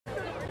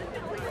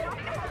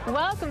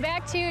Welcome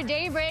back to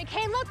Daybreak.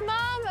 Hey, look,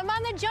 Mom, I'm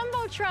on the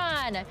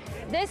Jumbotron.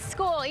 This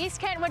school,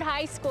 East Kentwood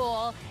High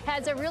School,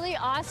 has a really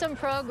awesome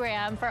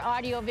program for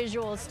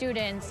audiovisual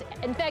students.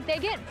 In fact, they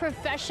get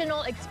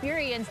professional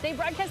experience. They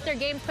broadcast their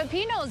games.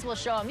 Pepinos will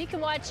show them. You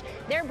can watch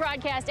their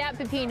broadcast at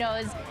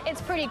Pepinos.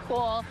 It's pretty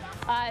cool.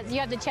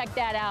 You have to check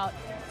that out.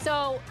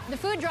 So the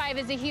food drive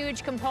is a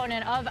huge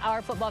component of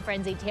our Football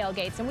Frenzy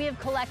tailgates, and we have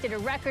collected a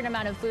record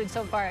amount of food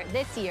so far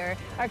this year.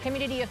 Our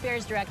Community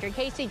Affairs Director,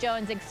 Casey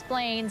Jones,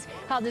 explains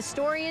how the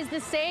story is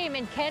the same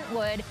in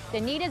Kentwood. The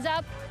need is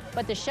up,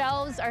 but the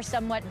shelves are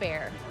somewhat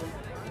bare.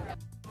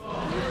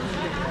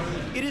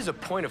 It is a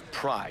point of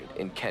pride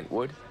in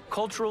Kentwood,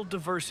 cultural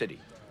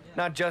diversity,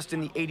 not just in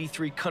the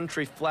 83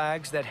 country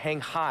flags that hang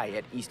high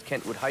at East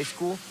Kentwood High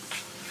School,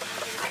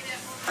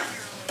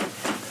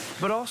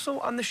 but also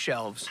on the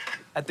shelves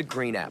at the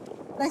Green Apple.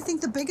 I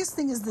think the biggest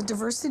thing is the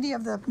diversity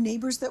of the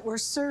neighbors that we're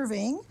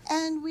serving,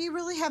 and we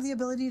really have the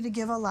ability to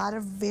give a lot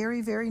of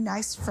very, very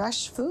nice,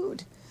 fresh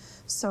food.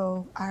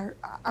 So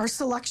our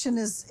selection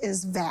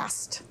is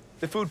vast.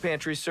 The food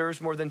pantry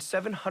serves more than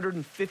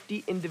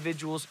 750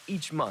 individuals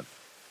each month,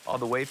 all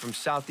the way from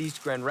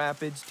southeast Grand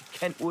Rapids to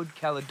Kentwood,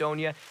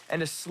 Caledonia,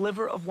 and a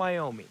sliver of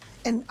Wyoming.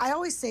 And I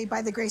always say,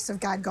 by the grace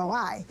of God go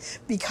I,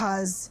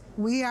 because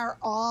we are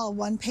all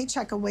one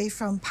paycheck away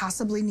from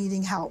possibly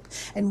needing help.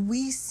 And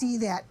we see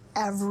that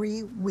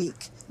every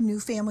week. New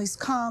families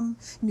come,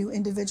 new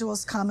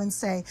individuals come and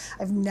say,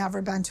 I've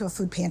never been to a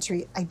food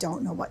pantry, I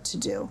don't know what to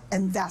do.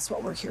 And that's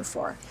what we're here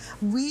for.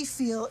 We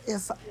feel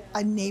if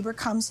a neighbor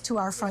comes to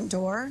our front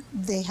door,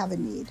 they have a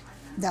need.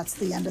 That's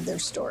the end of their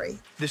story.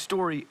 The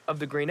story of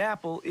the Green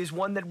Apple is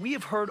one that we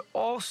have heard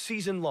all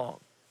season long.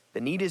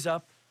 The need is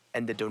up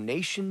and the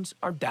donations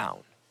are down.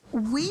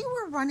 We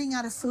were running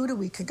out of food a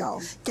week ago.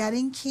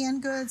 Getting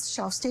canned goods,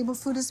 shelf-stable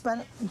food has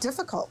been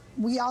difficult.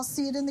 We all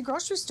see it in the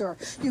grocery store.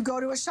 You go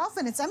to a shelf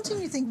and it's empty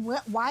and you think,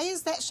 why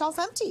is that shelf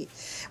empty?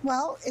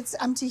 Well, it's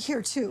empty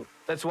here too.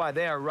 That's why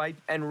they are ripe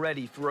and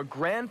ready for a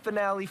grand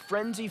finale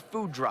frenzy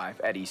food drive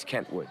at East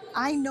Kentwood.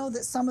 I know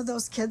that some of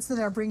those kids that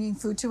are bringing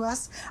food to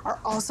us are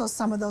also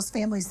some of those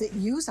families that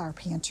use our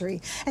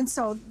pantry. And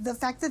so the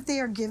fact that they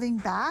are giving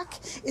back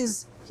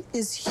is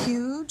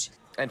huge.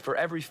 And for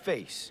every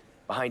face,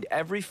 behind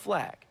every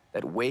flag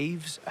that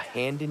waves a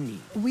hand in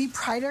need. We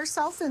pride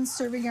ourselves in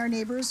serving our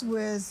neighbors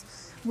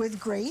with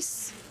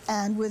grace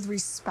and with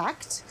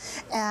respect,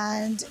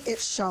 and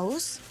it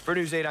shows. For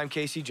News 8, I'm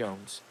Casey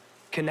Jones,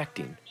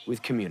 connecting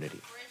with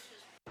community.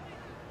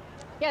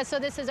 Yeah, so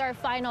this is our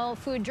final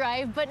food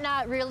drive, but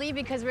not really,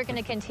 because we're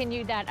going to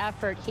continue that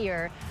effort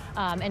here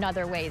in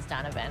other ways,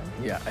 Donovan.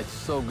 Yeah, it's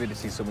so good to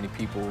see so many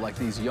people, like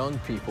these young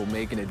people,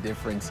 making a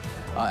difference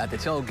at the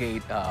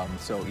tailgate.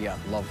 So yeah,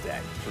 love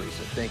that,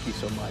 Teresa. Thank you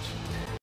so much.